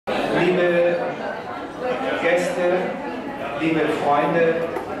Liebe Gäste, liebe Freunde,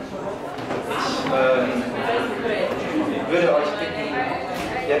 ich würde euch bitten,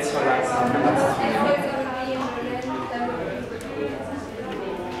 jetzt so langsam Platz zu nehmen.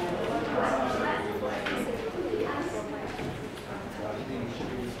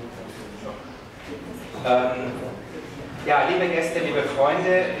 Ja, liebe Gäste, liebe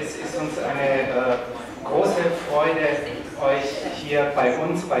Freunde, es ist uns eine große Freude, euch hier bei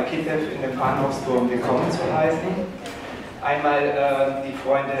uns, bei KITEF in dem Bahnhofsturm willkommen zu heißen. Einmal die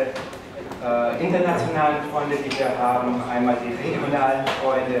Freunde, internationalen Freunde, die wir haben, einmal die regionalen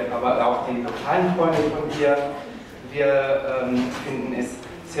Freunde, aber auch die lokalen Freunde von hier. Wir finden es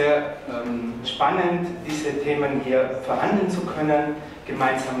sehr spannend, diese Themen hier verhandeln zu können,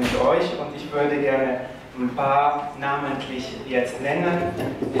 gemeinsam mit euch, und ich würde gerne ein paar namentlich jetzt nennen.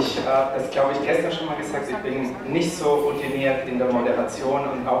 Ich habe das, glaube ich, gestern schon mal gesagt, ich bin nicht so routiniert in der Moderation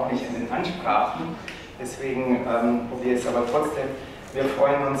und auch nicht in den Ansprachen, deswegen probiere ich es aber trotzdem. Wir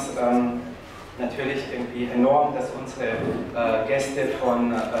freuen uns natürlich irgendwie enorm, dass unsere Gäste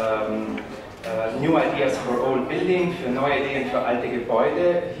von New Ideas for Old Building, für neue Ideen für alte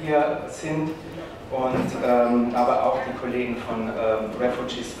Gebäude hier sind, und aber auch die Kollegen von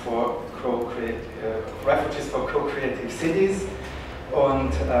Refugees for Co-Creative Cities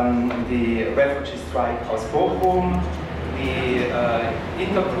und die Refugee Strike aus Bochum, die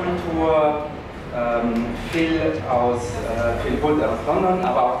Intercultural, Phil Wood aus London,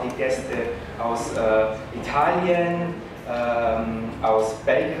 aber auch die Gäste aus Italien, aus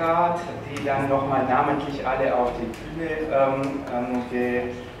Belgrad, die dann nochmal namentlich alle auf die Bühne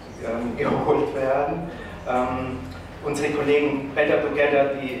geholt werden. Unsere Kollegen Better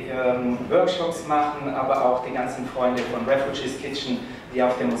Together, die Workshops machen, aber auch die ganzen Freunde von Refugees Kitchen, die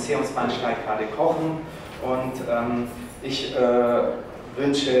auf dem Museumsbahnsteig gerade kochen. Und ich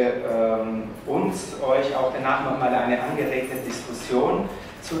wünsche euch auch danach nochmal eine angeregte Diskussion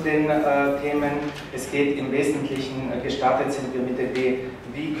zu den Themen. Es geht im Wesentlichen, gestartet sind wir mit der Idee,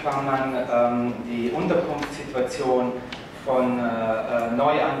 wie kann man die Unterkunftssituation von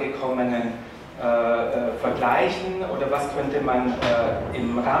Neuangekommenen vergleichen, oder was könnte man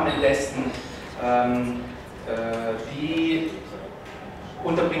im Rahmen dessen die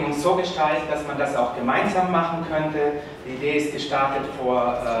Unterbringung so gestalten, dass man das auch gemeinsam machen könnte. Die Idee ist gestartet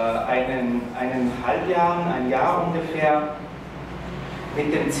vor eineinhalb Jahren, ein Jahr ungefähr,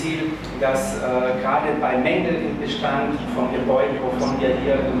 mit dem Ziel, dass gerade bei Mängel im Bestand von Gebäuden, wovon wir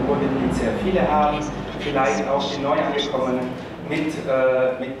hier im Ruhrgebiet sehr viele haben, vielleicht auch die Neuangekommenen mit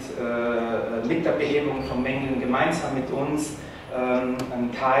der Behebung von Mängeln gemeinsam mit uns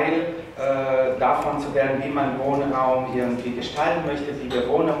ein Teil davon zu werden, wie man Wohnraum irgendwie gestalten möchte, wie wir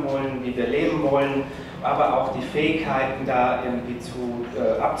wohnen wollen, wie wir leben wollen, aber auch die Fähigkeiten da irgendwie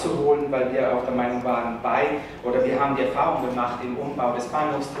abzuholen, weil wir auch der Meinung waren, wir haben die Erfahrung gemacht im Umbau des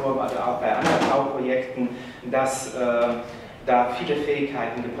Bahnhofsturms, also auch bei anderen Bauprojekten, dass da viele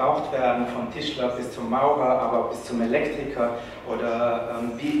Fähigkeiten gebraucht werden, vom Tischler bis zum Maurer, aber auch bis zum Elektriker, oder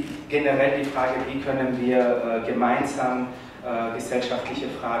generell die Frage, wie können wir gemeinsam gesellschaftliche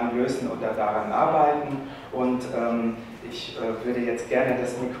Fragen lösen oder daran arbeiten. Und ich würde jetzt gerne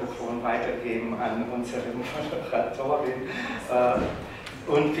das Mikrofon weitergeben an unsere Moderatorin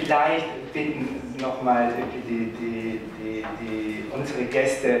und vielleicht bitten nochmal unsere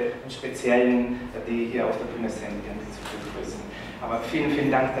Gäste, im Speziellen, die hier auf der Bühne sind, irgendwie zu begrüßen. Aber vielen,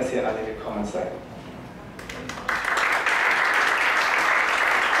 vielen Dank, dass ihr alle gekommen seid.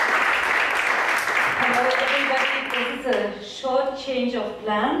 Hello everybody, this is a short change of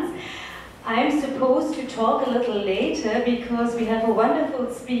plans. I'm supposed to talk a little later because we have a wonderful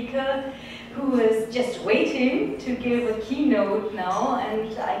speaker who is just waiting to give a keynote now,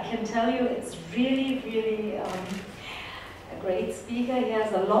 and I can tell you it's really, really a great speaker. He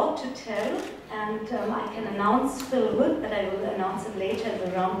has a lot to tell, and I can announce Phil Wood, but I will announce him later in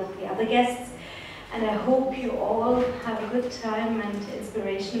the round with the other guests. And I hope you all have a good time and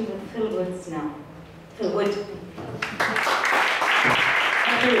inspiration with Phil Woods now. Phil Wood.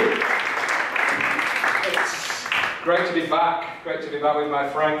 Thank you. It's great to be back. Great to be back with my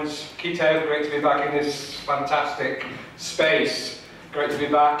friends. Kitev, great to be back in this fantastic space. Great to be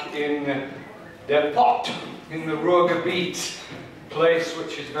back in the pot, in the Ruhrgebiet, place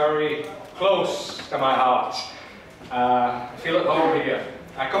which is very close to my heart. I feel at home here.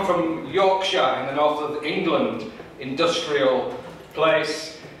 I come from Yorkshire in the north of England, industrial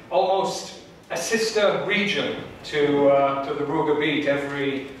place, almost a sister region to the Ruhrgebiet.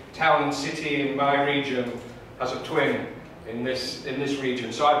 Every town and city in my region has a twin in this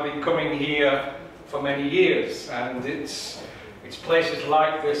region. So I've been coming here for many years, and it's It's places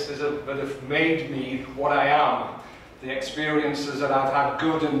like this that have made me what I am. The experiences that I've had,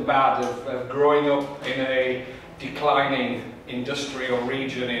 good and bad, of growing up in a declining industrial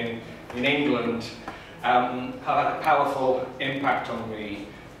region in England, have had a powerful impact on me.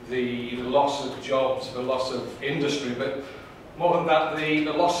 The loss of jobs, the loss of industry, but more than that,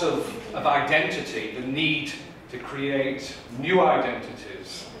 the loss of identity, the need to create new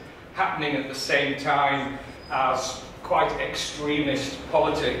identities, happening at the same time as quite extremist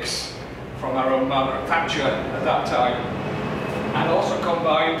politics from our own Margaret Thatcher at that time, and also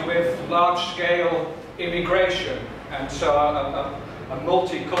combined with large-scale immigration, and so a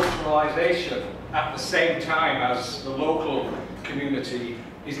multiculturalization at the same time as the local community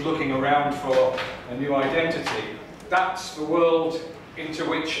is looking around for a new identity. That's the world into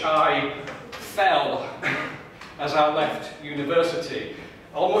which I fell as I left university.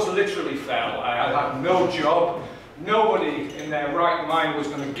 Almost literally fell. I had no job. Nobody in their right mind was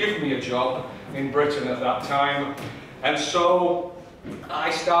going to give me a job in Britain at that time. And so I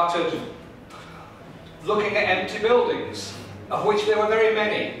started looking at empty buildings, of which there were very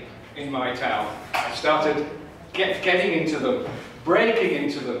many in my town. I started getting into them, breaking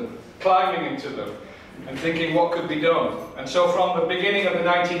into them, climbing into them, and thinking what could be done. And so from the beginning of the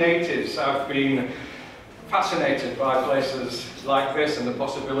 1980s, I've been fascinated by places like this and the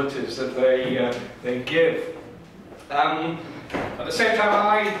possibilities that they give. At the same time,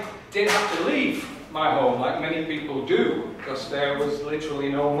 I did have to leave my home, like many people do, because there was literally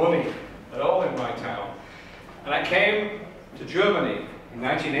no money at all in my town. And I came to Germany in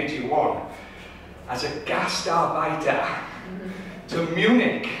 1981 as a Gastarbeiter to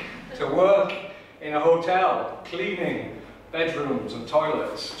Munich to work in a hotel, cleaning bedrooms and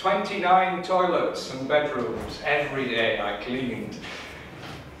toilets. 29 toilets and bedrooms every day I cleaned.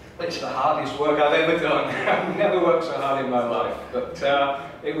 It's the hardest work I've ever done. I've never worked so hard in my life, but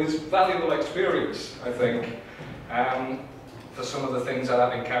it was a valuable experience, I think, for some of the things that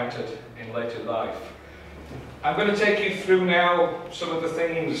I've encountered in later life. I'm going to take you through now some of the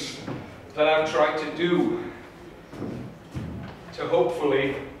things that I've tried to do to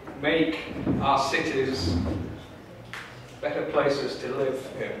hopefully make our cities better places to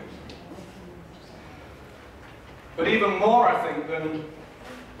live in. But even more, I think, than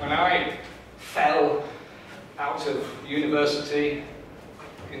when I fell out of university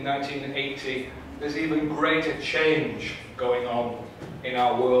in 1980, there's even greater change going on in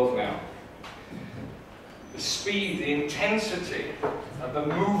our world now. The speed, the intensity of the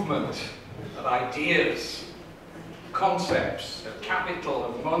movement of ideas, concepts, of capital,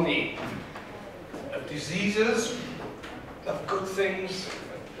 of money, of diseases, of good things,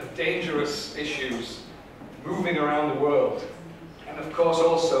 of dangerous issues moving around the world. And of course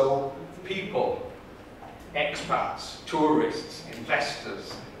also people, expats, tourists,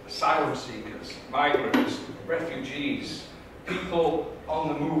 investors, asylum seekers, migrants, refugees, people on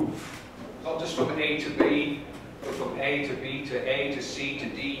the move, not just from A to B, but from A to B to A to C to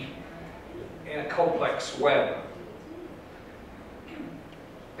D, in a complex web.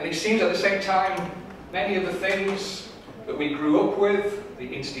 And it seems at the same time, many of the things that we grew up with,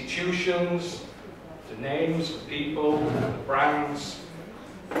 the institutions, the names, the people, the brands,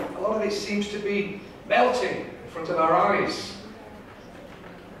 a lot of it seems to be melting in front of our eyes.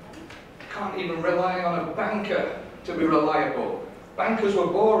 Can't even rely on a banker to be reliable. Bankers were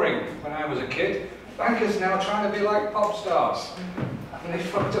boring when I was a kid. Bankers now trying to be like pop stars. And they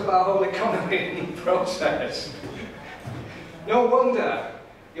fucked up our whole economy in the process. No wonder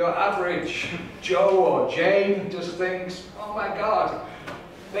your average Joe or Jane does things, oh my God,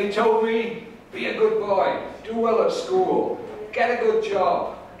 they told me, be a good boy, do well at school, get a good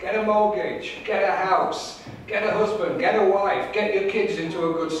job, get a mortgage, get a house, get a husband, get a wife, get your kids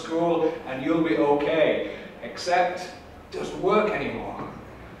into a good school and you'll be okay. Except it doesn't work anymore.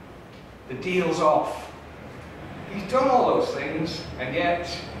 The deal's off. He's done all those things and yet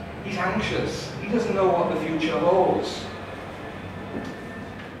he's anxious. He doesn't know what the future holds.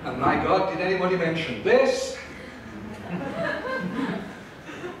 And my God, did anybody mention this?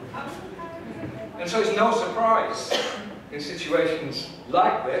 And so it's no surprise in situations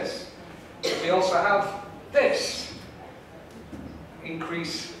like this that we also have this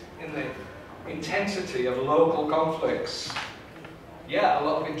increase in the intensity of local conflicts. Yeah, a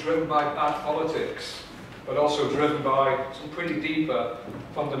lot of it driven by bad politics, but also driven by some pretty deeper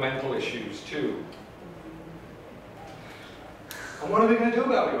fundamental issues too. And what are we going to do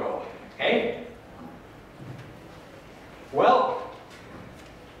about it all? Hey? Well,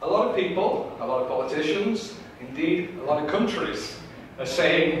 a lot of people, a lot of politicians, indeed a lot of countries are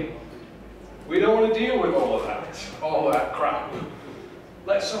saying We don't want to deal with all that crap.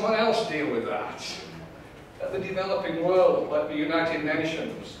 Let someone else deal with that. Let the developing world, let the United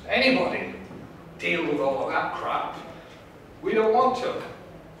Nations, anybody deal with all of that crap. We don't want to.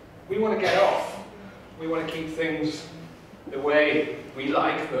 We want to get off. We want to keep things the way we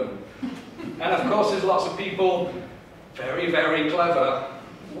like them. And of course there's lots of people, very, very clever,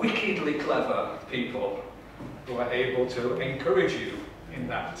 wickedly clever people, who are able to encourage you in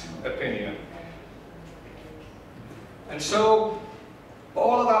that opinion. And so,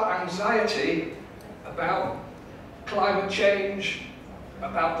 all of that anxiety about climate change,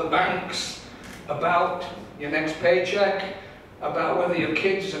 about the banks, about your next paycheck, about whether your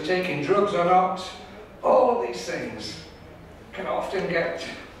kids are taking drugs or not, all of these things can often get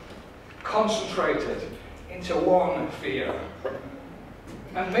concentrated into one fear.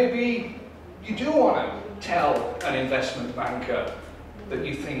 And maybe you do want to tell an investment banker that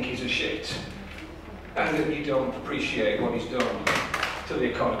you think he's a shit and that you don't appreciate what he's done to the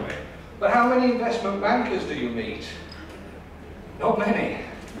economy. But how many investment bankers do you meet? Not many.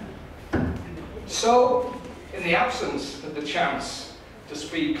 So, in the absence of the chance to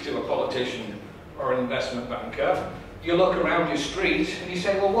speak to a politician or an investment banker, you look around your street and you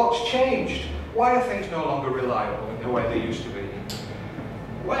say, well, what's changed? Why are things no longer reliable in the way they used to be?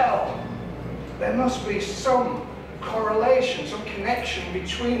 Well, there must be some correlation, some connection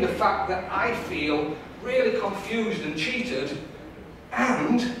between the fact that I feel really confused and cheated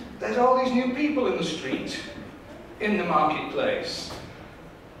and there's all these new people in the street, in the marketplace.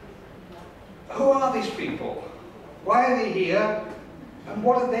 Who are these people? Why are they here? And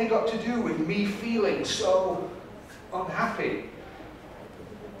what have they got to do with me feeling so unhappy?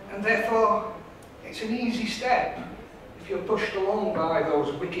 And therefore, it's an easy step, if you're pushed along by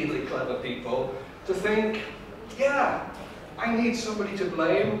those wickedly clever people, to think, yeah, I need somebody to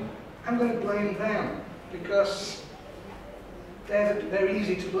blame, I'm going to blame them, because they're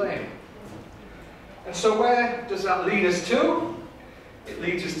easy to blame. And so where does that lead us to? It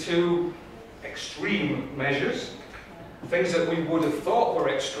leads us to extreme measures, things that we would have thought were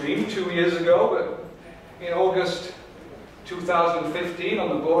extreme 2 years ago, but in August 2015, on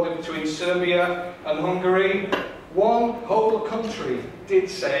the border between Serbia and Hungary, one whole country did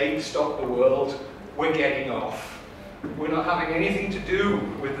say, stop the world, we're getting off. We're not having anything to do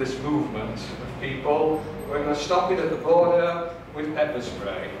with this movement of people. We're going to stop it at the border with pepper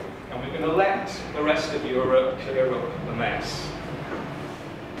spray. And we're going to let the rest of Europe clear up the mess.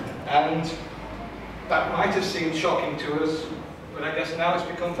 And that might have seemed shocking to us, but I guess now it's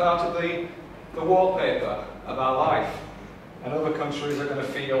become part of the wallpaper of our life. And other countries are going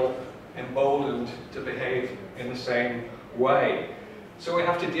to feel emboldened to behave in the same way. So we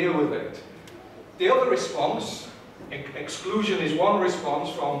have to deal with it. The other response, exclusion is one response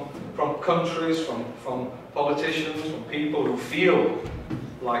from countries, from politicians, from people who feel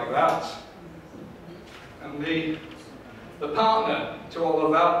like that. And the partner to all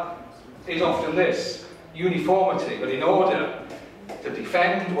of that is often this, uniformity. But in order to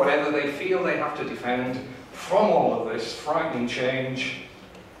defend whatever they feel they have to defend from all of this frightening change,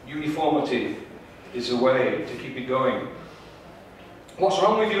 uniformity is a way to keep it going. What's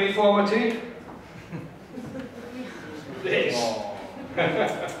wrong with uniformity? This.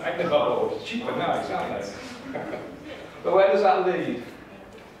 I know, cheap and nice, aren't they? But where does that lead?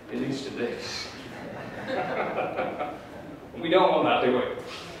 It leads to this. We don't want that, do we?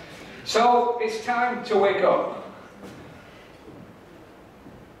 So, it's time to wake up.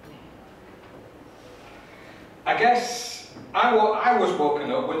 I guess I was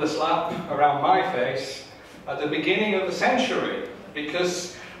woken up with a slap around my face at the beginning of the century,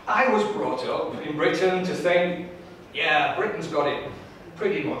 because I was brought up in Britain to think, yeah, Britain's got it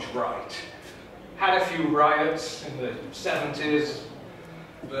pretty much right. Had a few riots in the 70s,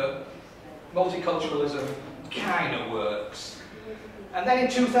 but multiculturalism kind of works. And then in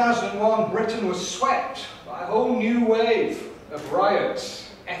 2001, Britain was swept by a whole new wave of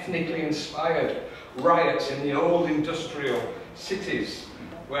riots, ethnically inspired riots in the old industrial cities,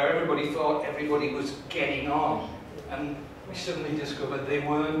 where everybody thought everybody was getting on. And we suddenly discovered they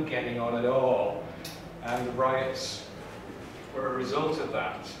weren't getting on at all. And the riots were a result of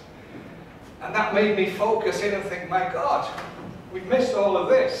that. And that made me focus in and think, my God, we've missed all of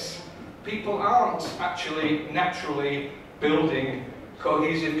this. People aren't actually naturally building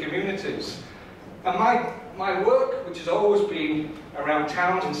cohesive communities. And my work, which has always been around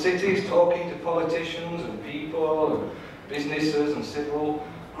towns and cities, talking to politicians and people and businesses and civil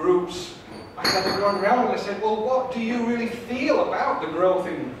groups, I started going around and I said, well, what do you really feel about the growth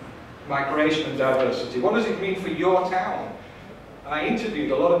in migration and diversity? What does it mean for your town? And I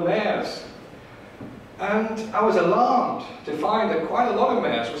interviewed a lot of mayors. And I was alarmed to find that quite a lot of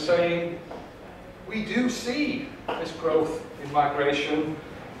mayors were saying, we do see this growth in migration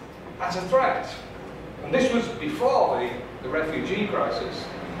as a threat. And this was before the refugee crisis.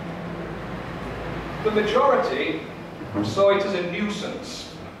 The majority saw it as a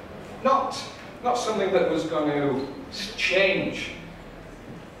nuisance, not something that was going to change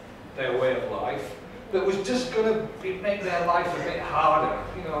their way of life, that was just going to make their life a bit harder.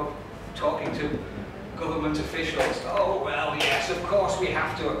 You know, talking to government officials, oh well, yes, of course we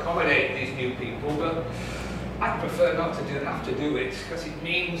have to accommodate these new people, but I prefer not to have to do it, because it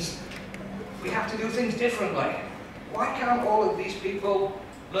means we have to do things differently. Why can't all of these people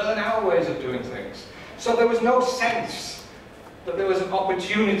learn our ways of doing things? So there was no sense that there was an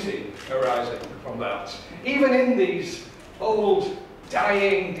opportunity arising from that. Even in these old,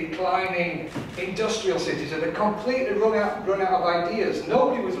 dying, declining industrial cities that had completely run out of ideas,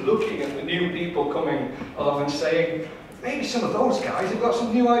 nobody was looking at the new people coming along and saying, maybe some of those guys have got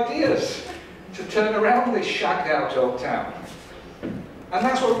some new ideas to turn around this shagged out old town. And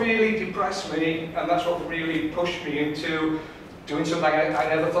that's what really depressed me, and that's what really pushed me into doing something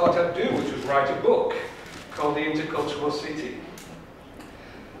I never thought I'd do, which was write a book called The Intercultural City.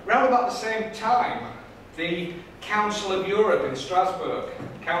 Around about the same time, the Council of Europe in Strasbourg,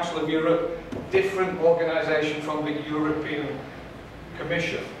 Council of Europe, different organisation from the European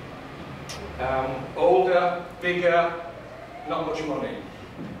Commission. Older, bigger, not much money.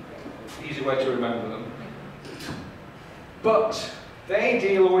 Easy way to remember them. But they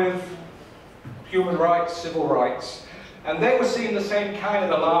deal with human rights, civil rights, and they were seeing the same kind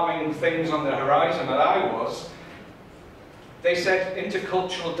of alarming things on the horizon that I was. They said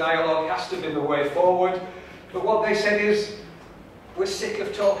intercultural dialogue has to be the way forward, but what they said is, we're sick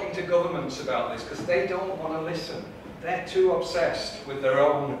of talking to governments about this because they don't want to listen. They're too obsessed with their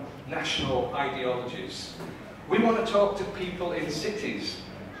own national ideologies. We want to talk to people in cities.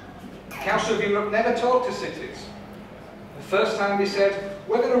 The Council of Europe never talked to cities. The first time they said,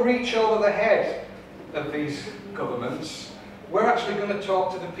 we're going to reach over the head of these governments. We're actually going to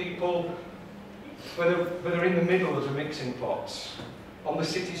talk to the people that are in the middle of the mixing pots, on the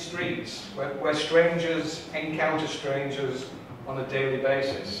city streets, where strangers encounter strangers on a daily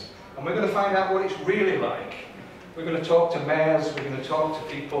basis. And we're going to find out what it's really like. We're going to talk to mayors, we're going to talk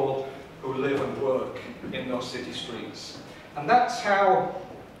to people who live and work in those city streets. And that's how,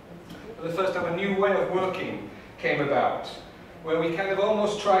 for the first time, a new way of working came about, where we kind of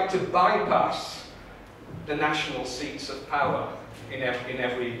almost tried to bypass the national seats of power in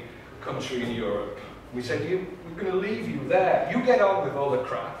every country in Europe. We said, we're going to leave you there. You get on with all the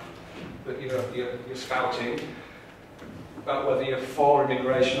crap that you're spouting about whether you're for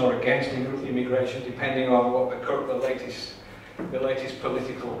immigration or against immigration, depending on what the latest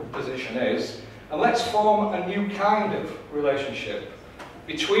political position is. And let's form a new kind of relationship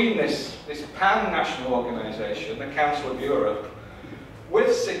between this pan-national organisation, the Council of Europe,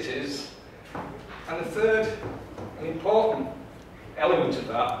 with cities, and the third, an important element of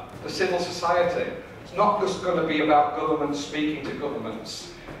that, the civil society. It's not just going to be about governments speaking to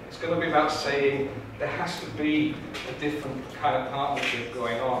governments. It's going to be about saying there has to be a different kind of partnership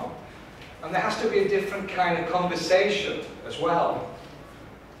going on. And there has to be a different kind of conversation as well.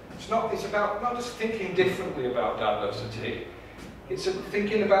 It's about not just thinking differently about diversity, it's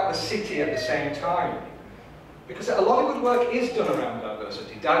thinking about the city at the same time. Because a lot of good work is done around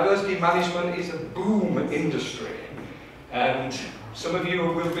diversity. Diversity management is a boom industry. And some of you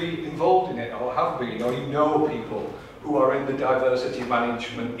will be involved in it, or have been, or you know people who are in the diversity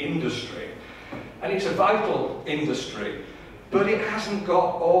management industry. And it's a vital industry, but it hasn't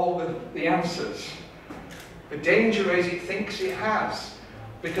got all the answers. The danger is it thinks it has,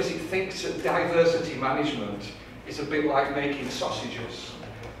 because it thinks that diversity management is a bit like making sausages.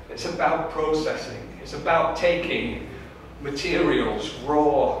 It's about processing. It's about taking materials,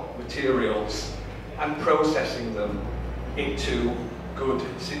 raw materials, and processing them into good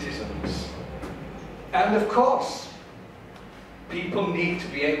citizens. And of course, people need to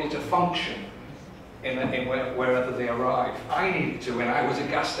be able to function in wherever they arrive. I needed to when I was a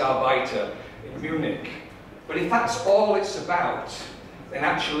Gastarbeiter in Munich. But if that's all it's about, then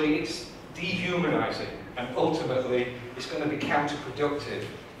actually it's dehumanizing, and ultimately it's going to be counterproductive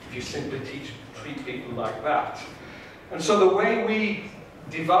if you simply treat people like that. And so the way we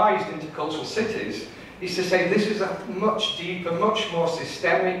devised intercultural cities is to say this is a much deeper, much more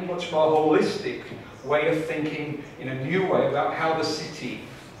systemic, much more holistic way of thinking in a new way about how the city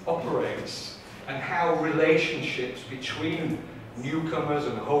operates and how relationships between newcomers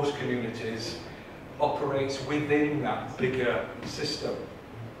and host communities operates within that bigger system.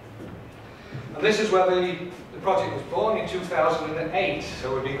 And this is where the project was born in 2008,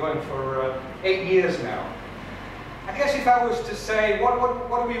 so we've been going for 8 years now. I guess if I was to say, what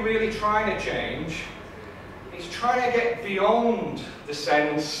are we really trying to change? It's trying to get beyond the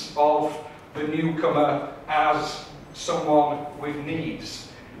sense of the newcomer as someone with needs.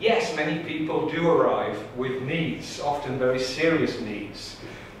 Yes, many people do arrive with needs, often very serious needs,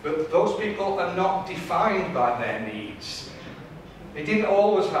 but those people are not defined by their needs. They didn't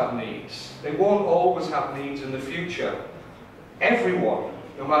always have needs. They won't always have needs in the future. Everyone,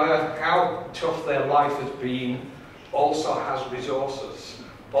 no matter how tough their life has been, also has resources,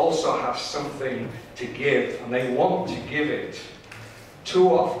 also has something to give, and they want to give it. Too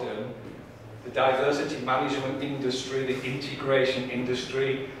often, the diversity management industry, the integration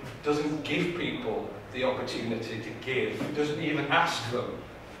industry, doesn't give people the opportunity to give. It doesn't even ask them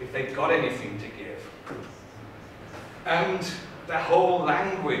if they've got anything to give. And the whole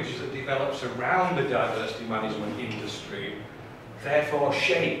language that develops around the diversity management industry therefore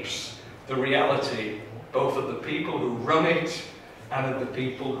shapes the reality both of the people who run it and of the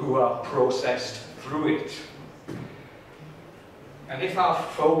people who are processed through it. And if our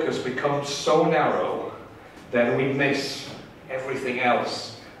focus becomes so narrow, then we miss everything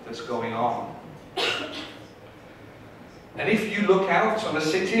else that's going on. And if you look out on a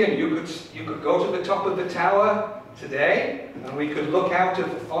city, and you could go to the top of the tower today, and we could look out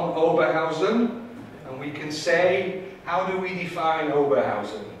on Oberhausen, and we can say, how do we define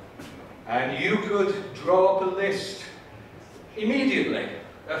Oberhausen? And you could draw up a list immediately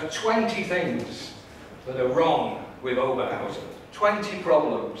of 20 things that are wrong with Oberhausen. 20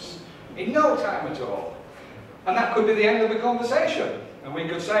 problems, in no time at all. And that could be the end of the conversation. And we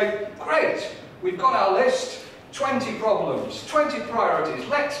could say, great, we've got our list, 20 problems, 20 priorities,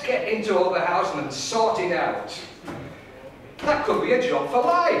 let's get into Oberhausen and sort it out. That could be a job for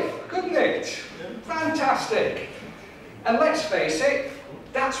life, couldn't it? Fantastic. And let's face it,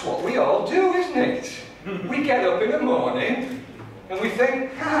 that's what we all do, isn't it? We get up in the morning and we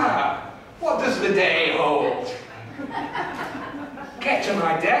think, what does the day hold? Get to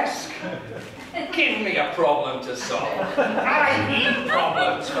my desk, give me a problem to solve. I eat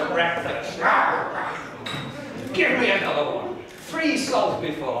problems for breakfast. Give me another one. 3 solved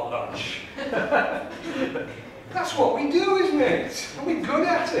before lunch. That's what we do, isn't it? And we're good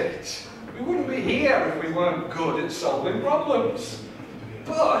at it. We wouldn't be here if we weren't good at solving problems.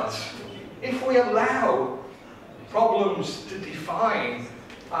 But if we allow problems to define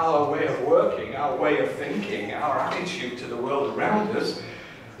our way of working, our way of thinking, our attitude to the world around us,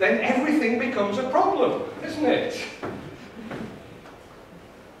 then everything becomes a problem, isn't it?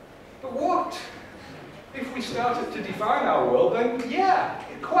 But what if we started to define our world? Then yeah,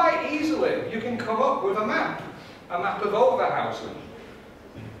 quite easily you can come up with a map of Oberhausen,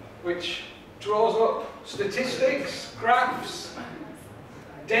 which draws up statistics, graphs,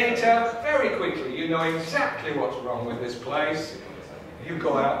 data very quickly. You know exactly what's wrong with this place. You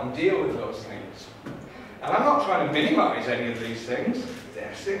go out and deal with those things. And I'm not trying to minimize any of these things.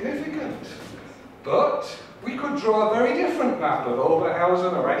 They're significant. But we could draw a very different map of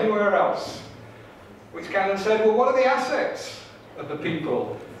Oberhausen or anywhere else, which kind of said, well, what are the assets of the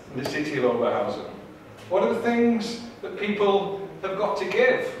people in the city of Oberhausen? What are the things that people have got to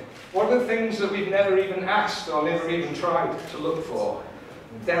give? What are the things that we've never even asked or never even tried to look for?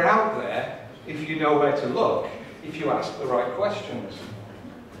 They're out there if you know where to look, if you ask the right questions.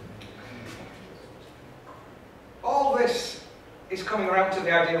 All this is coming around to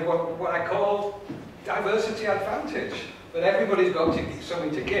the idea of what I call diversity advantage, that everybody's got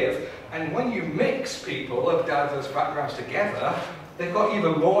something to give, and when you mix people of diverse backgrounds together, they've got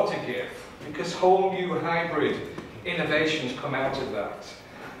even more to give, because whole new hybrid innovations come out of that.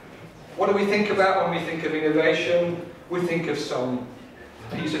 What do we think about when we think of innovation? We think of some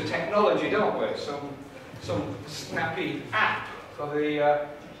piece of technology, don't we? Some snappy app for the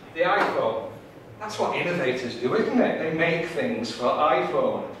iPhone. That's what innovators do, isn't it? They make things for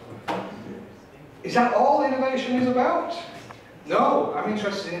iPhone. Is that all innovation is about? No, I'm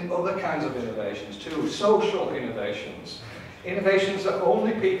interested in other kinds of innovations too, social innovations. Innovations that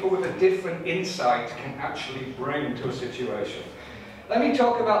only people with a different insight can actually bring to a situation. Let me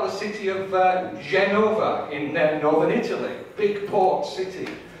talk about the city of Genova in northern Italy, big port city.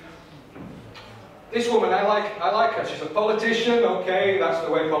 This woman, I like her. She's a politician, okay, that's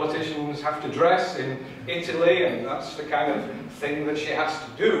the way politicians have to dress in Italy, and that's the kind of thing that she has to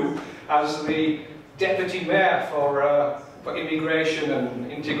do as the deputy mayor for immigration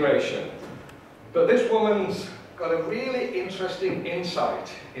and integration. But this woman's got a really interesting insight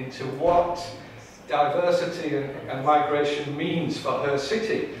into what diversity and migration means for her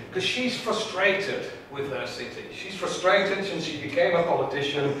city, because she's frustrated with her city. She's frustrated since she became a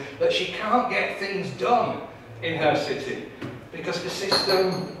politician that she can't get things done in her city because the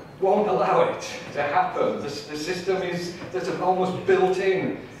system won't allow it to happen. The system is, there's an almost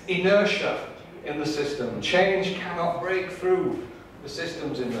built-in inertia in the system. Change cannot break through the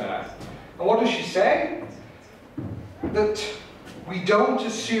systems in there. And what does she say? That we don't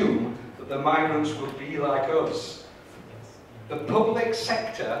assume that the migrants will be like us. The public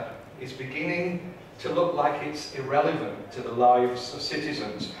sector is beginning to look like it's irrelevant to the lives of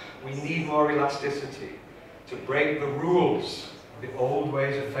citizens. We need more elasticity to break the rules. The old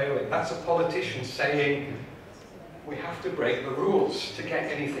ways are failing. That's a politician saying we have to break the rules to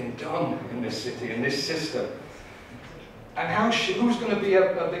get anything done in this city, in this system. And who's going to be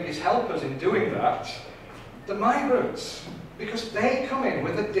our biggest helpers in doing that? The migrants, because they come in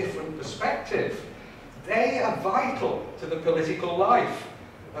with a different perspective. They are vital to the political life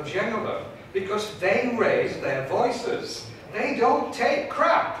of Genova because they raise their voices. They don't take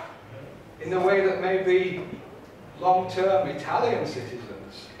crap in the way that maybe long-term Italian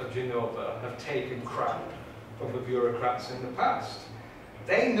citizens of Genova have taken crap from the bureaucrats in the past.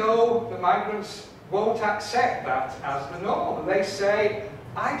 They know the migrants won't accept that as the norm. They say,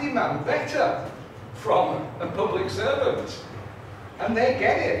 I demand better from a public servant. And they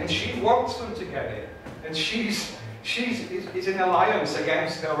get it, and she wants them to get it. And she's in alliance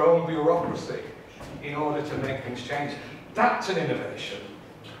against her own bureaucracy in order to make things change. That's an innovation.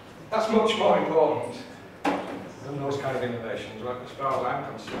 That's much more important than those kind of innovations, as far as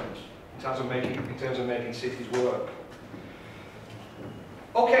I'm concerned, in terms of making cities work.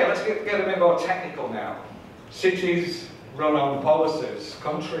 Okay, let's get a bit more technical now. Cities run on policies,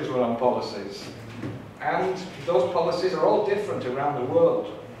 countries run on policies, and those policies are all different around the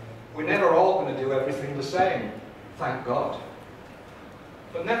world. We're never all going to do everything the same, thank God.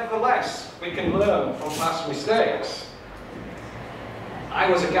 But nevertheless, we can learn from past mistakes. I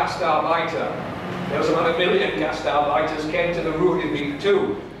was a Gastarbeiter. There was about 1 million Gastarbeiters came to the Ruhrgebiet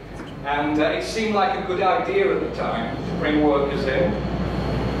too. And it seemed like a good idea at the time to bring workers in.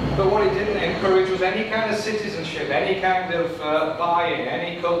 But what it didn't encourage was any kind of citizenship, any kind of buy-in,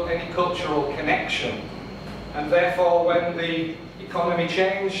 any cultural connection. And therefore, when the economy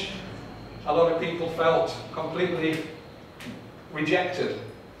changed, a lot of people felt completely rejected.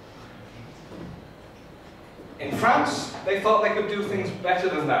 In France, they thought they could do things better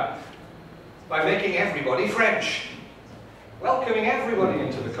than that by making everybody French, welcoming everybody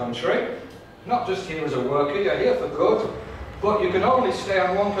into the country, not just here as a worker, you're here for good, but you can only stay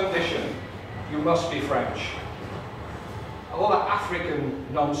on one condition: you must be French. All that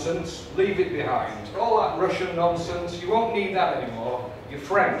African nonsense, leave it behind. All that Russian nonsense, you won't need that anymore. You're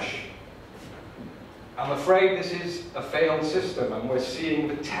French. I'm afraid this is a failed system, and we're seeing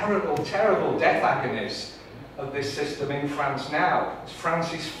the terrible, terrible death agonies of this system in France now.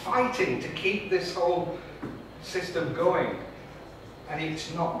 France is fighting to keep this whole system going, and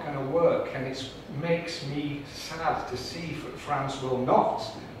it's not going to work, and it makes me sad to see that France will not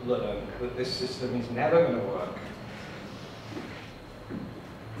learn that this system is never going to work.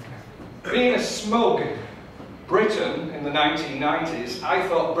 Being a smug Briton in the 1990s, I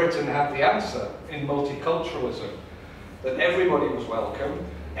thought Britain had the answer in multiculturalism, that everybody was welcome,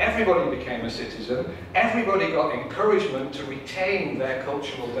 everybody became a citizen, everybody got encouragement to retain their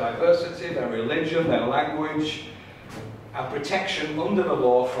cultural diversity, their religion, their language, and protection under the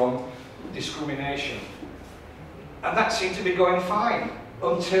law from discrimination. And that seemed to be going fine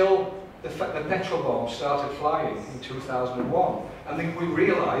until the petrol bombs started flying in 2001. And then we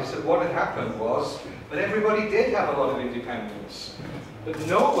realised that what had happened was that everybody did have a lot of independence, but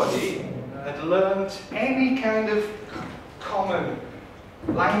nobody had learned any kind of common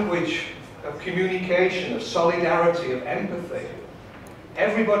language of communication, of solidarity, of empathy.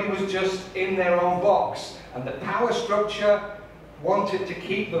 Everybody was just in their own box, and the power structure wanted to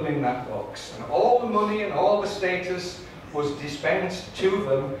keep them in that box. And all the money and all the status was dispensed to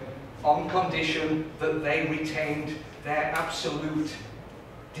them on condition that they retained their absolute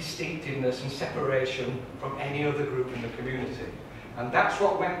distinctiveness and separation from any other group in the community. And that's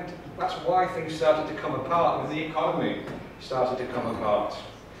why things started to come apart, and the economy started to come apart.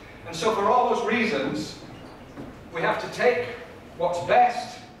 And so for all those reasons, we have to take what's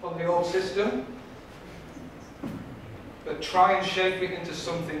best from the old system, but try and shape it into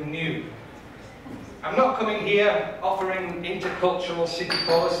something new. I'm not coming here offering intercultural city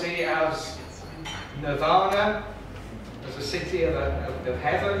policy as nirvana, as a city of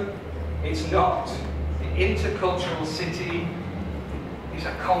heaven. It's not. The intercultural city is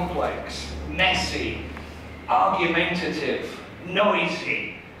a complex, messy, argumentative,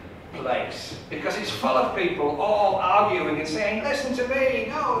 noisy place, because it's full of people all arguing and saying, listen to me,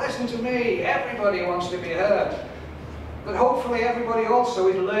 no, listen to me, everybody wants to be heard. But hopefully everybody also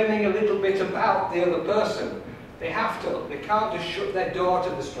is learning a little bit about the other person. They have to. They can't just shut their door to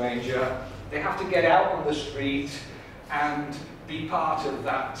the stranger. They have to get out on the street and be part of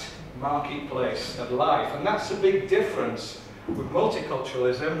that marketplace of life. And that's a big difference with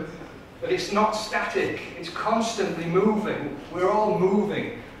multiculturalism, that it's not static, it's constantly moving. We're all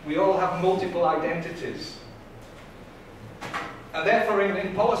moving. We all have multiple identities. And therefore,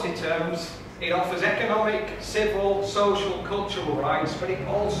 in policy terms, it offers economic, civil, social, cultural rights, but it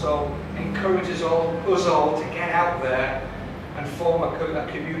also encourages us all to get out there and form a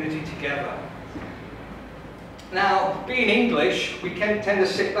community together. Now, being English, we can tend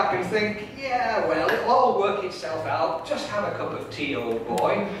to sit back and think, yeah, well, it'll all work itself out, just have a cup of tea, old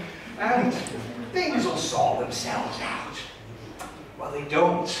boy, and things will sort themselves out. Well, they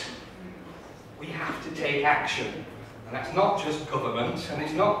don't. We have to take action. And that's not just government, and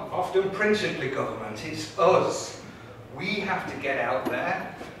it's not often principally government, it's us. We have to get out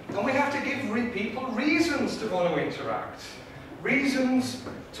there, and we have to give people reasons to want to interact. Reasons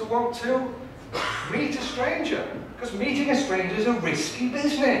to want to meet a stranger. Because meeting a stranger is a risky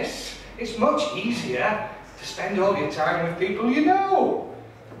business. It's much easier to spend all your time with people you know.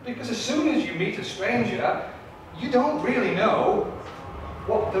 Because as soon as you meet a stranger, you don't really know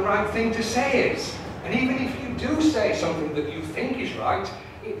what the right thing to say is. And even if you do say something that you think is right,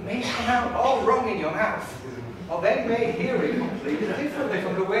 it may come out all wrong in your mouth. Or they may hear it completely differently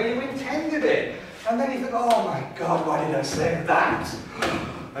from the way you intended it. And then you think, oh my God, why did I say that?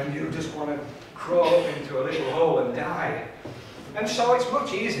 And you just want to crawl up into a little hole and die. And so it's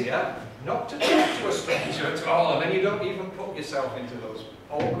much easier not to talk to a stranger at all, and then you don't even put yourself into those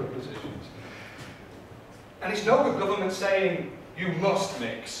awkward positions. And it's no good government saying, you must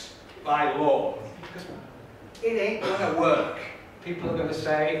mix by law. Because it ain't going to work. People are going to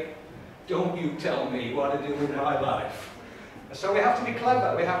say, don't you tell me what to do with my life. And so we have to be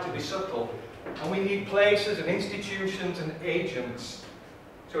clever, we have to be subtle, and we need places and institutions and agents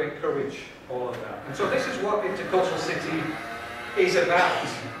to encourage all of that. And so this is what Intercultural City is about.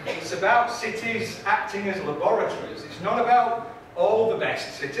 It's about cities acting as laboratories. It's not about all the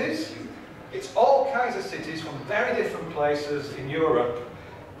best cities. It's all kinds of cities from very different places in Europe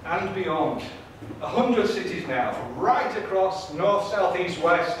and beyond. 100 cities now, from right across north, south, east,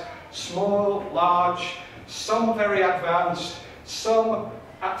 west, small, large, some very advanced, some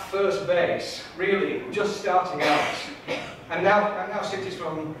at first base, really just starting out. And now cities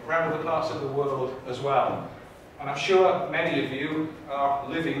from around other parts of the world as well. And I'm sure many of you are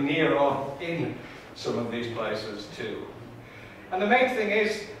living near or in some of these places too. And the main thing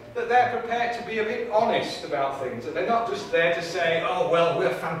is that they're prepared to be a bit honest about things, that they're not just there to say, oh, well,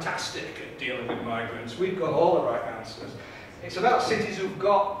 we're fantastic at dealing with migrants, we've got all the right answers. It's about cities who've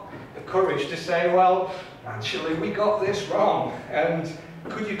got the courage to say, well, actually, we got this wrong, and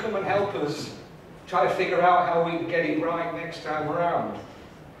could you come and help us try to figure out how we can get it right next time around?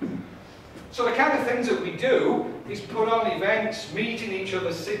 So the kind of things that we do is put on events, meet in each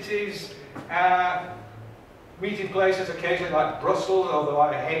other's cities, meeting places occasionally like Brussels, although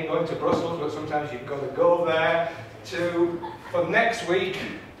I hate going to Brussels, but sometimes you've got to go there, for next week,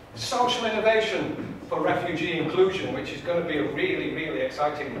 social innovation for refugee inclusion, which is going to be a really, really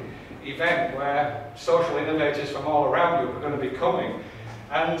exciting event where social innovators from all around Europe are going to be coming.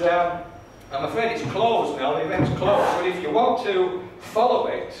 And I'm afraid it's closed now, the event's closed, but if you want to follow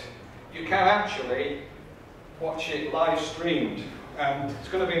it, you can actually watch it live streamed. And it's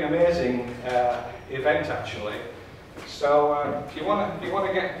going to be an amazing event, actually. So if you want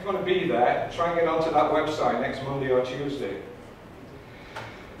to be there, try and get onto that website next Monday or Tuesday.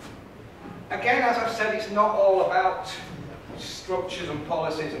 Again, as I've said, it's not all about structures and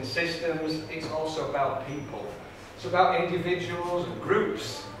policies and systems. It's also about people. It's about individuals and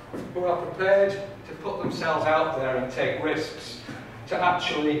groups who are prepared to put themselves out there and take risks, to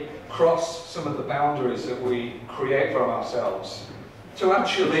actually cross some of the boundaries that we create for ourselves, to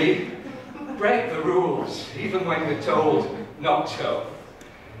actually break the rules, even when we're told not to.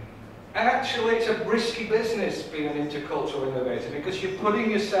 And actually, it's a risky business being an intercultural innovator, because you're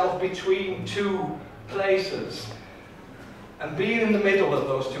putting yourself between two places. And being in the middle of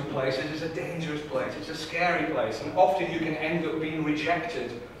those two places is a dangerous place, it's a scary place, and often you can end up being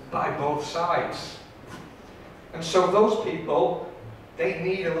rejected by both sides. And so those people, they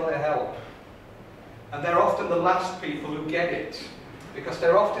need a lot of help. And they're often the last people who get it, because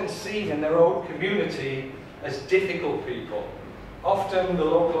they're often seen in their own community as difficult people. often the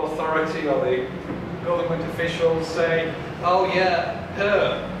local authority or the government officials say, oh yeah,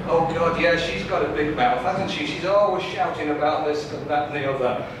 her, oh God, yeah, she's got a big mouth, hasn't she? She's always shouting about this and that and the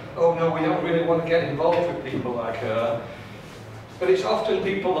other. Oh no, we don't really want to get involved with people like her. But it's often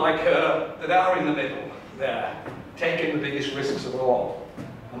people like her that are in the middle there, taking the biggest risks of all.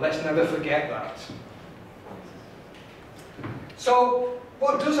 And let's never forget that. So,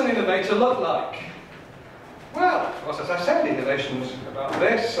 what does an innovator look like? Well, of course, as I said, innovation's about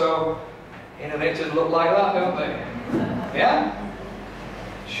this, so innovators look like that, don't they? Yeah?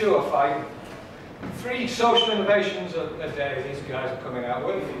 Sure, fine. 3 social innovations a day these guys are coming out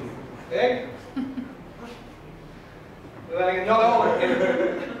with. Eh? Not all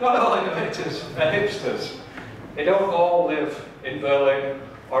innovators are hipsters. They don't all live in Berlin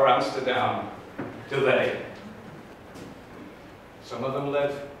or Amsterdam, do they? Some of them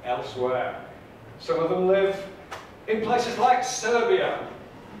live elsewhere. Some of them live in places like Serbia,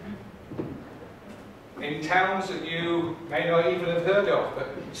 in towns that you may not even have heard of.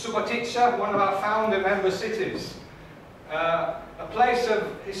 But Subotica, one of our founder member cities, a place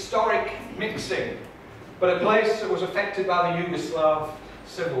of historic mixing, but a place that was affected by the Yugoslav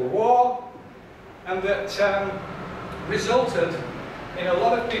civil war, and that resulted in a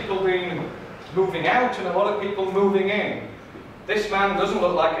lot of people moving out and a lot of people moving in. This man doesn't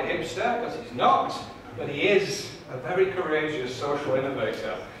look like a hipster, because he's not, but he is a very courageous social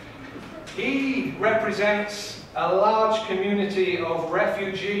innovator. He represents a large community of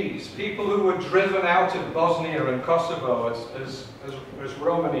refugees, people who were driven out of Bosnia and Kosovo as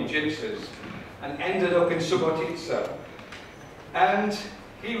Romani gypsies, and ended up in Subotica. And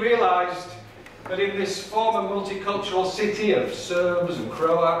he realized that in this former multicultural city of Serbs and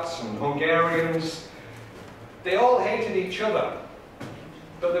Croats and Hungarians, they all hated each other.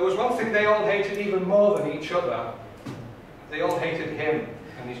 But there was one thing they all hated even more than each other. They all hated him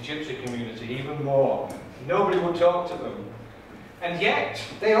and his gypsy community even more. Nobody would talk to them. And yet,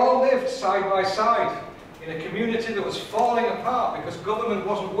 they all lived side by side in a community that was falling apart because government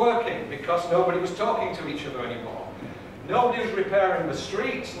wasn't working, because nobody was talking to each other anymore. Nobody was repairing the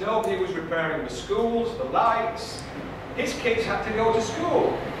streets, nobody was repairing the schools, the lights. His kids had to go to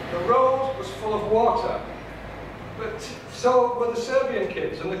school. The road was full of water. But so were the Serbian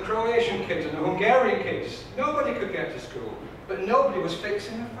kids, and the Croatian kids, and the Hungarian kids. Nobody could get to school, but nobody was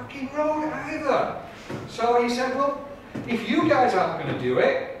fixing a fucking road either. So he said, well, if you guys aren't going to do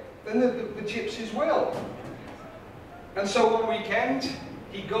it, then the gypsies will. And so one weekend,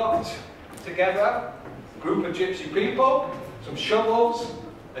 he got together a group of gypsy people, some shovels,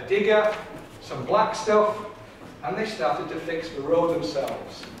 a digger, some black stuff, and they started to fix the road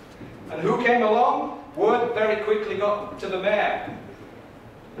themselves. And who came along? Word very quickly got to the mayor.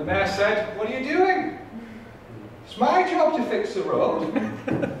 The mayor said, what are you doing? It's my job to fix the road.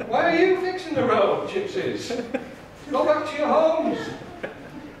 Why are you fixing the road, gypsies? Go back to your homes.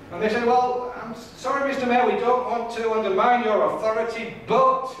 And they said, well, I'm sorry, Mr. Mayor, we don't want to undermine your authority,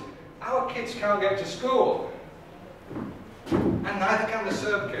 but our kids can't get to school. And neither can the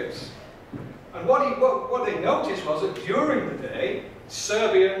Serb kids. And what they noticed was that during the day,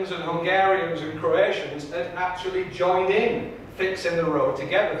 Serbians and Hungarians and Croatians had actually joined in fixing the road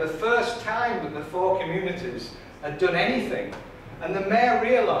together. The first time that the 4 communities had done anything. And the mayor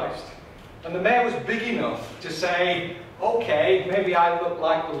realised, and the mayor was big enough to say, okay, maybe I look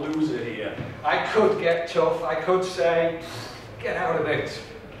like the loser here. I could get tough, I could say, get out of it.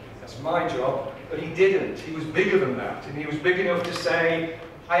 That's my job. But he didn't. He was bigger than that. And he was big enough to say,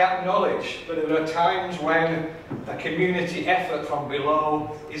 I acknowledge that there are times when a community effort from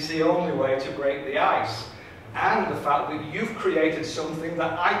below is the only way to break the ice. And the fact that you've created something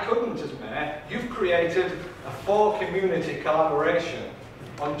that I couldn't as mayor. You've created a 4-community collaboration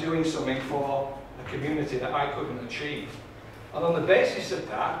on doing something for a community that I couldn't achieve. And on the basis of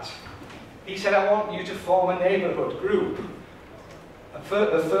that, he said, I want you to form a neighbourhood group. The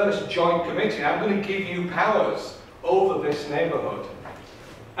first joint committee. I'm going to give you powers over this neighbourhood.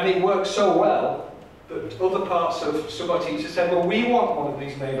 And it worked so well that other parts of Subotica said, well, we want one of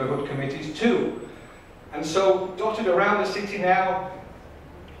these neighbourhood committees too. And so, dotted around the city now,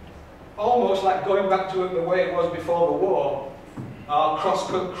 almost like going back to the way it was before the war, are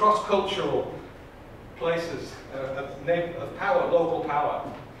cross-cultural places of power, local power.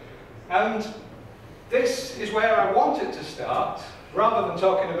 And this is where I wanted to start, rather than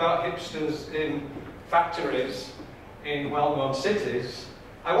talking about hipsters in factories in well-known cities.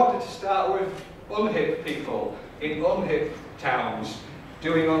 I wanted to start with unhip people in unhip towns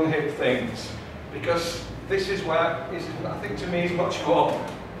doing unhip things, because this is where, I think to me, is much more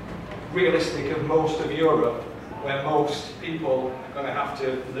realistic of most of Europe where most people are going to have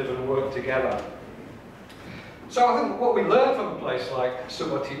to live and work together. So I think what we learn from a place like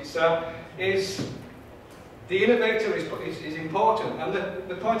Subotica is the innovator is important, and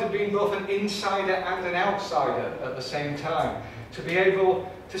the point of being both an insider and an outsider at the same time, to be able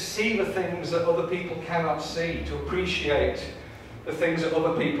to see the things that other people cannot see, to appreciate the things that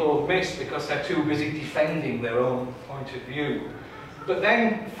other people miss because they're too busy defending their own point of view. But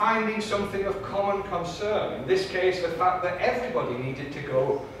then finding something of common concern, in this case the fact that everybody needed to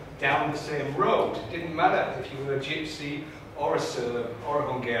go down the same road. It didn't matter if you were a gypsy or a Serb or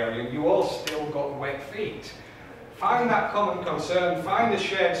a Hungarian, you all still got wet feet. Find that common concern, find a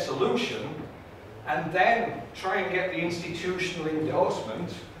shared solution, and then try and get the institutional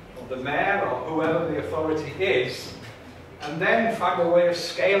endorsement of the mayor or whoever the authority is, and then find a way of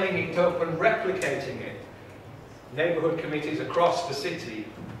scaling it up and replicating it. Neighbourhood committees across the city.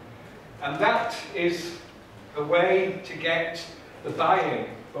 And that is a way to get the buy-in,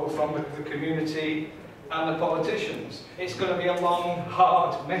 both from the community and the politicians. It's going to be a long,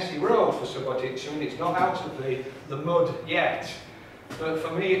 hard, messy road for Subotica, and it's not out of the mud yet. But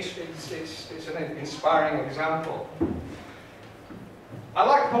for me, it's an inspiring example. I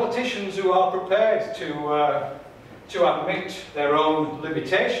like politicians who are prepared to admit their own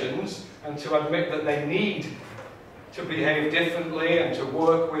limitations and to admit that they need to behave differently and to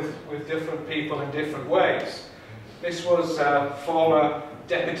work with different people in different ways. This was former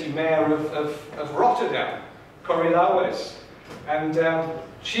Deputy Mayor of Rotterdam, Corrie Lauwers, and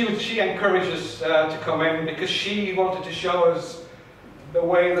she encouraged us to come in because she wanted to show us the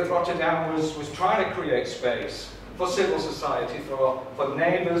way that Rotterdam was trying to create space for civil society, for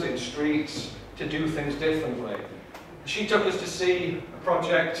neighbours in streets to do things differently. She took us to see a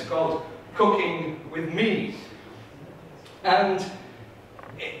project called Cooking with Me, and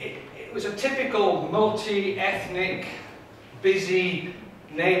it was a typical multi-ethnic, busy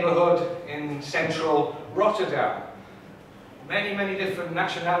neighbourhood in central Rotterdam. Many, many different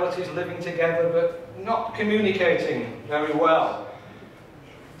nationalities living together but not communicating very well.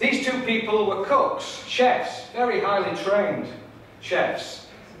 These two people were cooks, chefs, very highly trained chefs.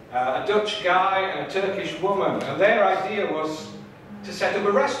 A Dutch guy and a Turkish woman, and their idea was to set up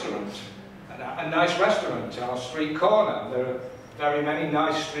a restaurant, a nice restaurant on a street corner. There are very many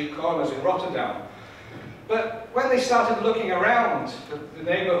nice street corners in Rotterdam. But when they started looking around the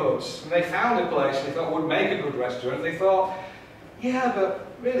neighbourhoods, and they found a place they thought would make a good restaurant, they thought, yeah, but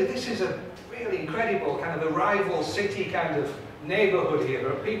really this is a really incredible kind of a rival city kind of neighbourhood here.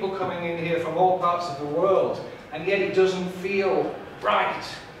 There are people coming in here from all parts of the world, and yet it doesn't feel right.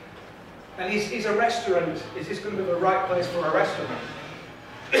 And is a restaurant, is this going to be the right place for a restaurant?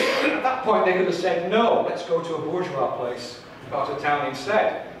 At that point they could have said, no, let's go to a bourgeois place, part of town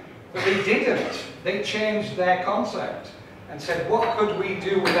instead. But they didn't. They changed their concept and said, what could we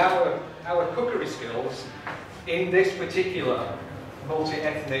do with our cookery skills in this particular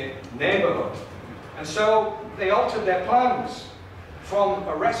multi-ethnic neighbourhood? And so they altered their plans from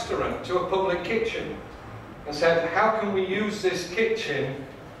a restaurant to a public kitchen and said, how can we use this kitchen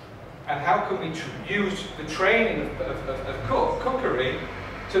and how can we use the training of cookery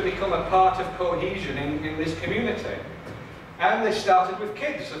to become a part of cohesion in this community? And they started with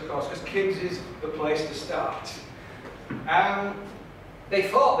kids, of course, because kids is the place to start. And they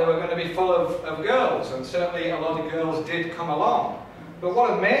thought they were going to be full of girls, and certainly a lot of girls did come along. But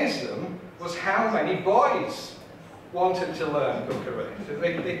what amazed them was how many boys wanted to learn cookery. So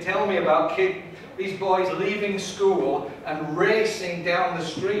they tell me about these boys leaving school and racing down the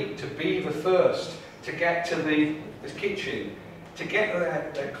street to be the first to get to this kitchen, to get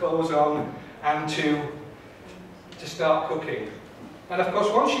their clothes on and to start cooking. And of course,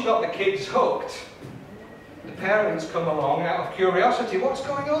 once you got the kids hooked, the parents come along out of curiosity. What's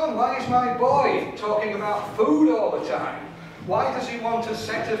going on? Why is my boy talking about food all the time? Why does he want a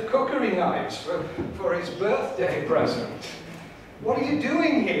set of cookery knives for his birthday present? What are you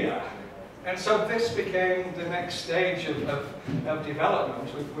doing here? And so this became the next stage of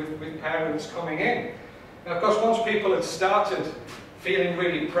development with parents coming in. And of course, once people had started feeling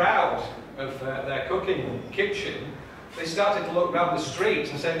really proud of their cooking kitchen, they started to look around the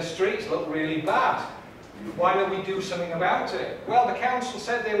streets and say, the streets look really bad. Why don't we do something about it? Well, the council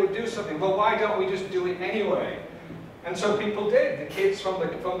said they would do something. Well, why don't we just do it anyway? And so people did. The kids from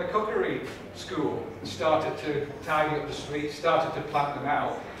the cookery school started to tidy up the streets, started to plant them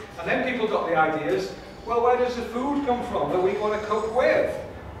out. And then people got the ideas, well, where does the food come from that we want to cook with?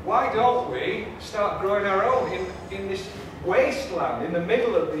 Why don't we start growing our own in this wasteland in the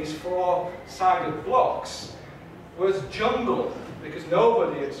middle of these four-sided blocks? Was jungle. because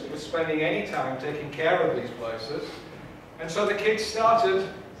nobody was spending any time taking care of these places. And so the kids started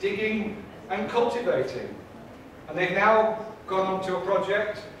digging and cultivating. And they've now gone on to a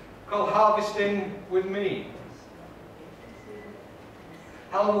project called Harvesting with Me.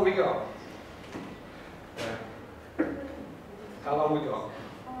 How long have we got? How long have we got?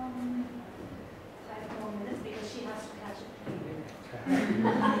 5 more minutes because she has to catch it.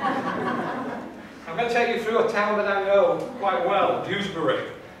 I'm going to take you through a town that I know quite well, Dewsbury,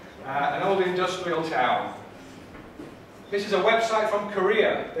 an old industrial town. This is a website from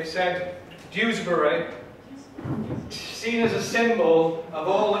Korea. They said, Dewsbury, seen as a symbol of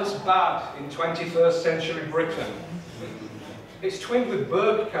all that's bad in 21st century Britain. It's twinned with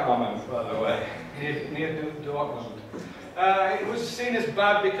Bergkamen, by the way, near Dortmund. It was seen as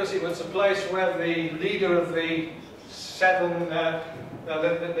bad because it was a place where the leader of the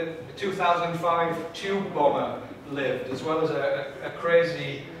 2005 tube bomber lived, as well as a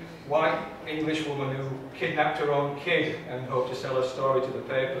crazy white English woman who kidnapped her own kid and hoped to sell her story to the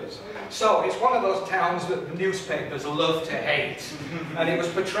papers. So it's one of those towns that the newspapers love to hate. And it was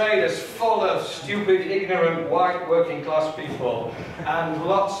portrayed as full of stupid, ignorant, white working class people and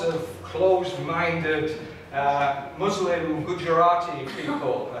lots of closed-minded Muslim Gujarati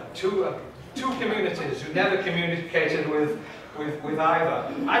people, two communities who never communicated with either.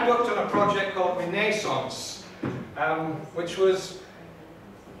 I worked on a project called Renaissance, which was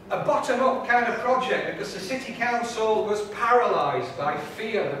a bottom-up kind of project because the city council was paralysed by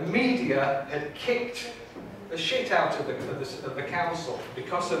fear. The media had kicked the shit out of the council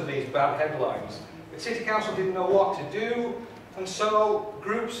because of these bad headlines. The city council didn't know what to do, and so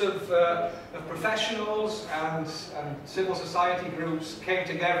groups of professionals and civil society groups came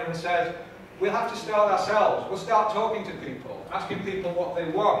together and said, we'll have to start ourselves. We'll start talking to people, asking people what they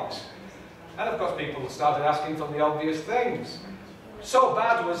want. And of course people started asking for the obvious things. So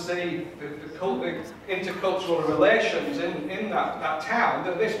bad was the intercultural relations in that town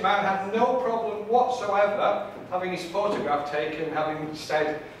that this man had no problem whatsoever having his photograph taken, having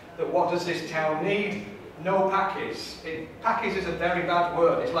said that what does this town need? No packies. Packies is a very bad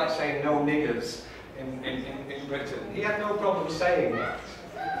word. It's like saying no niggers in Britain. He had no problem saying that.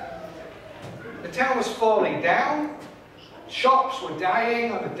 The town was falling down. Shops were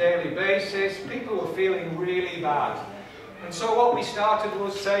dying on a daily basis. People were feeling really bad. And so what we started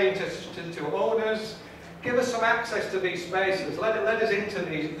was saying to owners, give us some access to these spaces, let us into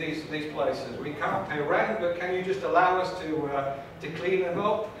these places. We can't pay rent, but can you just allow us to clean them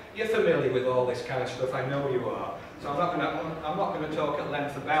up? You're familiar with all this kind of stuff, I know you are. So I'm not going to talk at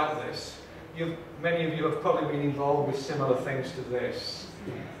length about this. Many of you have probably been involved with similar things to this.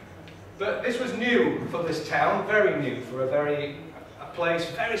 But this was new for this town, very new for a place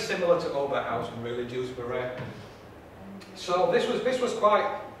very similar to Oberhausen, really, Dewsbury. So this was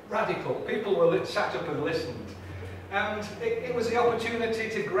quite radical. People were sat up and listened. And it was the opportunity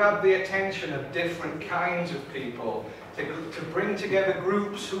to grab the attention of different kinds of people, to bring together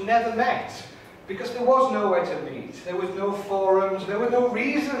groups who never met, because there was nowhere to meet. There was no forums, there were no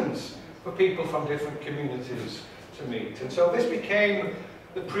reasons for people from different communities to meet. And so this became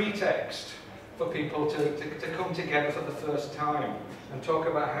the pretext for people to come together for the first time and talk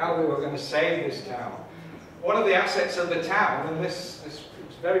about how we were going to save this town. One of the assets of the town, and this was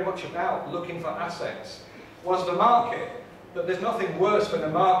very much about looking for assets, was the market. But there's nothing worse than a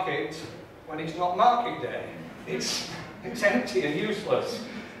market when it's not market day. It's empty and useless.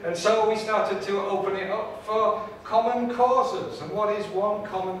 And so we started to open it up for common causes. And what is one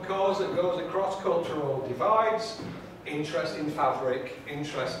common cause that goes across cultural divides? Interest in fabric,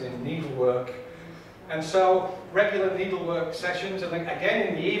 interest in needlework. And so regular needlework sessions, and again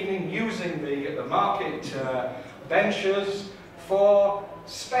in the evening using the market benches for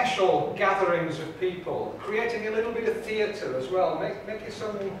special gatherings of people, creating a little bit of theatre as well, making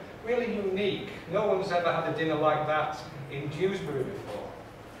something really unique. No one's ever had a dinner like that in Dewsbury before.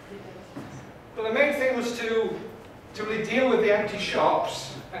 But the main thing was to really deal with the empty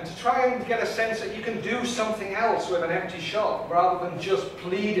shops and to try and get a sense that you can do something else with an empty shop rather than just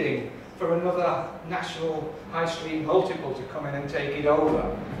pleading for another national high street multiple to come in and take it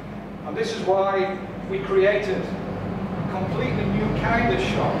over. And this is why we created a completely new kind of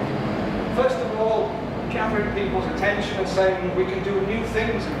shop. First of all, gathering people's attention and saying we can do new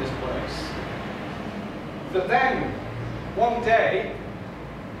things in this place. But then, one day,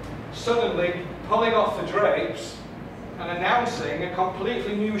 suddenly pulling off the drapes and announcing a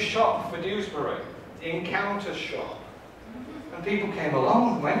completely new shop for Dewsbury, the Encounters shop. And people came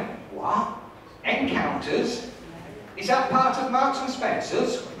along and went, what? Encounters? Is that part of Marks and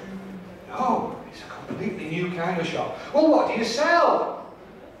Spencer's? No, it's a completely new kind of shop. Well, what do you sell?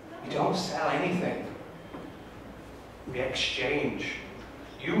 We don't sell anything. We exchange.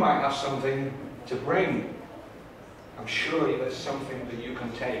 You might have something to bring. I'm sure there's something that you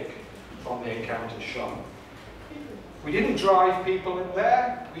can take from the Encounter shop. We didn't drive people in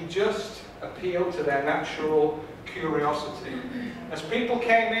there, we just appealed to their natural curiosity. As people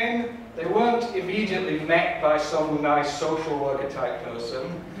came in, they weren't immediately met by some nice social worker type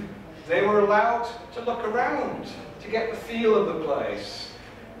person. They were allowed to look around, to get the feel of the place.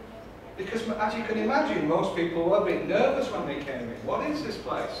 Because as you can imagine, most people were a bit nervous when they came in. What is this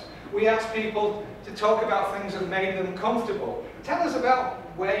place? We asked people to talk about things that made them comfortable. Tell us about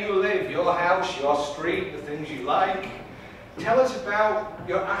where you live, your house, your street, the things you like. Tell us about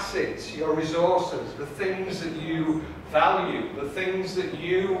your assets, your resources, the things that you value, the things that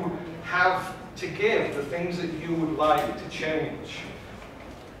you have to give, the things that you would like to change.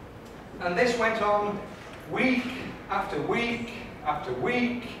 And this went on week after week after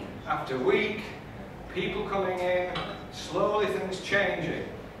week after week, people coming in, slowly things changing,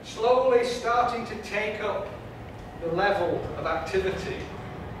 slowly starting to take up the level of activity,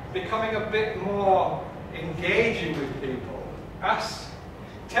 becoming a bit more engaging with people.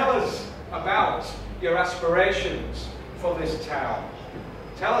 Tell us about your aspirations for this town.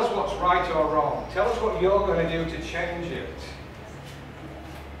 Tell us what's right or wrong. Tell us what you're going to do to change it.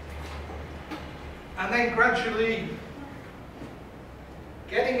 And then gradually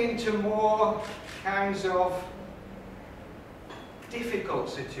getting into more kinds of difficult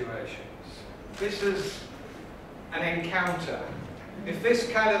situations. This is an encounter. If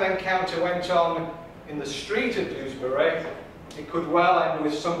this kind of encounter went on in the street of Dewsbury, it could well end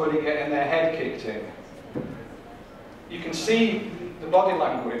with somebody getting their head kicked in. You can see the body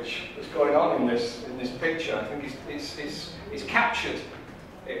language that's going on in this picture. I think it's captured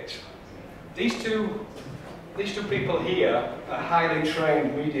it. These two people here are highly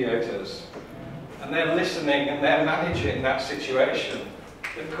trained mediators, and they're listening and they're managing that situation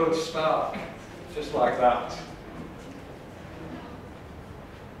that could spark, just like that.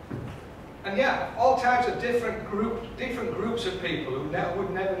 And yeah, all types of different groups of people who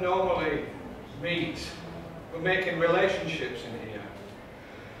would never normally meet were making relationships in here.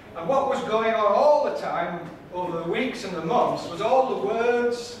 And what was going on all the time over the weeks and the months was all the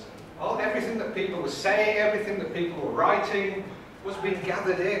words, everything that people were saying, everything that people were writing was being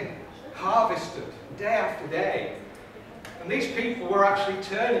gathered in, harvested day after day. And these people were actually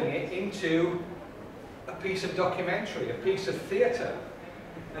turning it into a piece of documentary, a piece of theatre.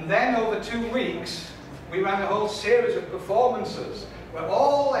 And then over 2 weeks, we ran a whole series of performances where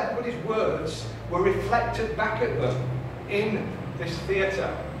all everybody's words were reflected back at them in this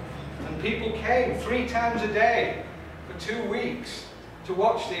theatre. And people came 3 times a day for 2 weeks to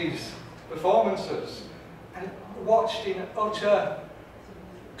watch these performances, and watched in utter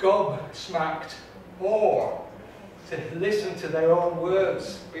gobsmacked awe to listen to their own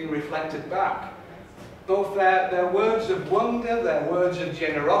words being reflected back. Both their words of wonder, their words of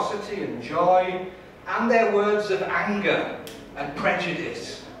generosity and joy, and their words of anger and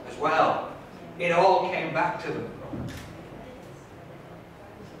prejudice as well. It all came back to them.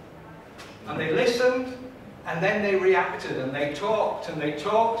 And they listened, and then they reacted, and they talked, and they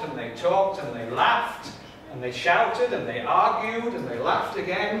talked, and they talked, and they laughed, and they shouted, and they argued, and they laughed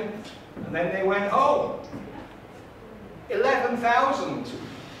again, and then they went home. 11,000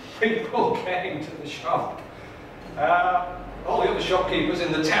 people came to the shop. All the other shopkeepers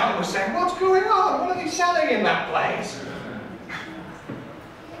in the town were saying, "What's going on? What are they selling in that place?"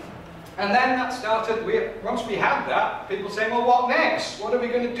 And then that started, once we had that, people saying, "Well, what next? What are we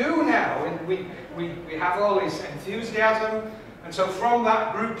going to do now?" And we have all this enthusiasm, and so from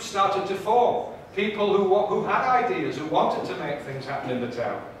that group started to form people who had ideas, who wanted to make things happen in the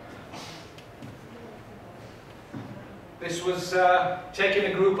town. This was taking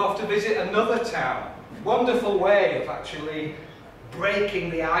a group off to visit another town. Wonderful way of actually breaking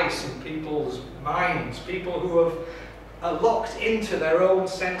the ice in people's minds, people who are locked into their own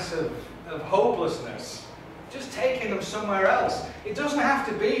sense of hopelessness. Just taking them somewhere else. It doesn't have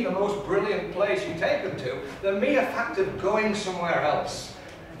to be the most brilliant place you take them to. The mere fact of going somewhere else,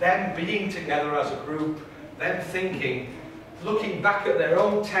 them being together as a group, them thinking, looking back at their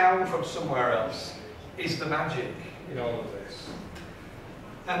own town from somewhere else, is the magic in all of this.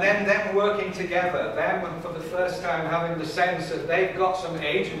 And then them working together, them for the first time having the sense that they've got some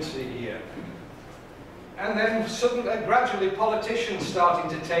agency here. And then suddenly, gradually, politicians starting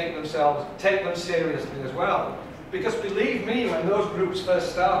to take them seriously as well. Because believe me, when those groups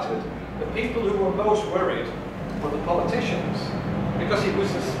first started, the people who were most worried were the politicians. Because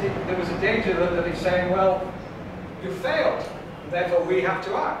there was a danger that he's saying, well, you failed, and therefore we have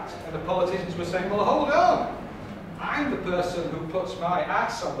to act. And the politicians were saying, well, hold on. I'm the person who puts my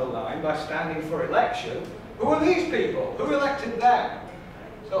ass on the line by standing for election. Who are these people? Who elected them?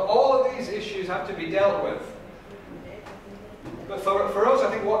 So all of these issues have to be dealt with. But for us, I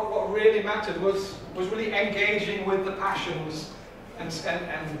think what really mattered was really engaging with the passions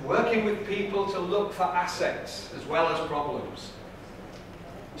and working with people to look for assets as well as problems.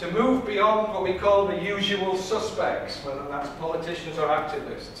 To move beyond what we call the usual suspects, whether that's politicians or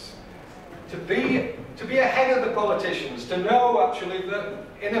activists. To be ahead of the politicians, to know actually that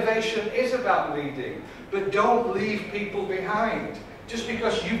innovation is about leading, but don't leave people behind. Just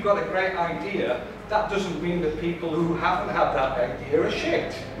because you've got a great idea, that doesn't mean that people who haven't had that idea are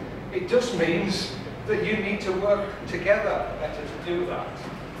shit. It just means that you need to work together better to do that.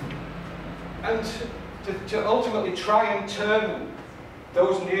 And to ultimately try and turn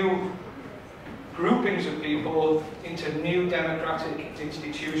those new groupings of people into new democratic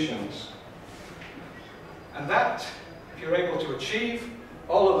institutions. And that, if you're able to achieve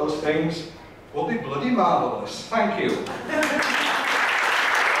all of those things, will be bloody marvellous. Thank you.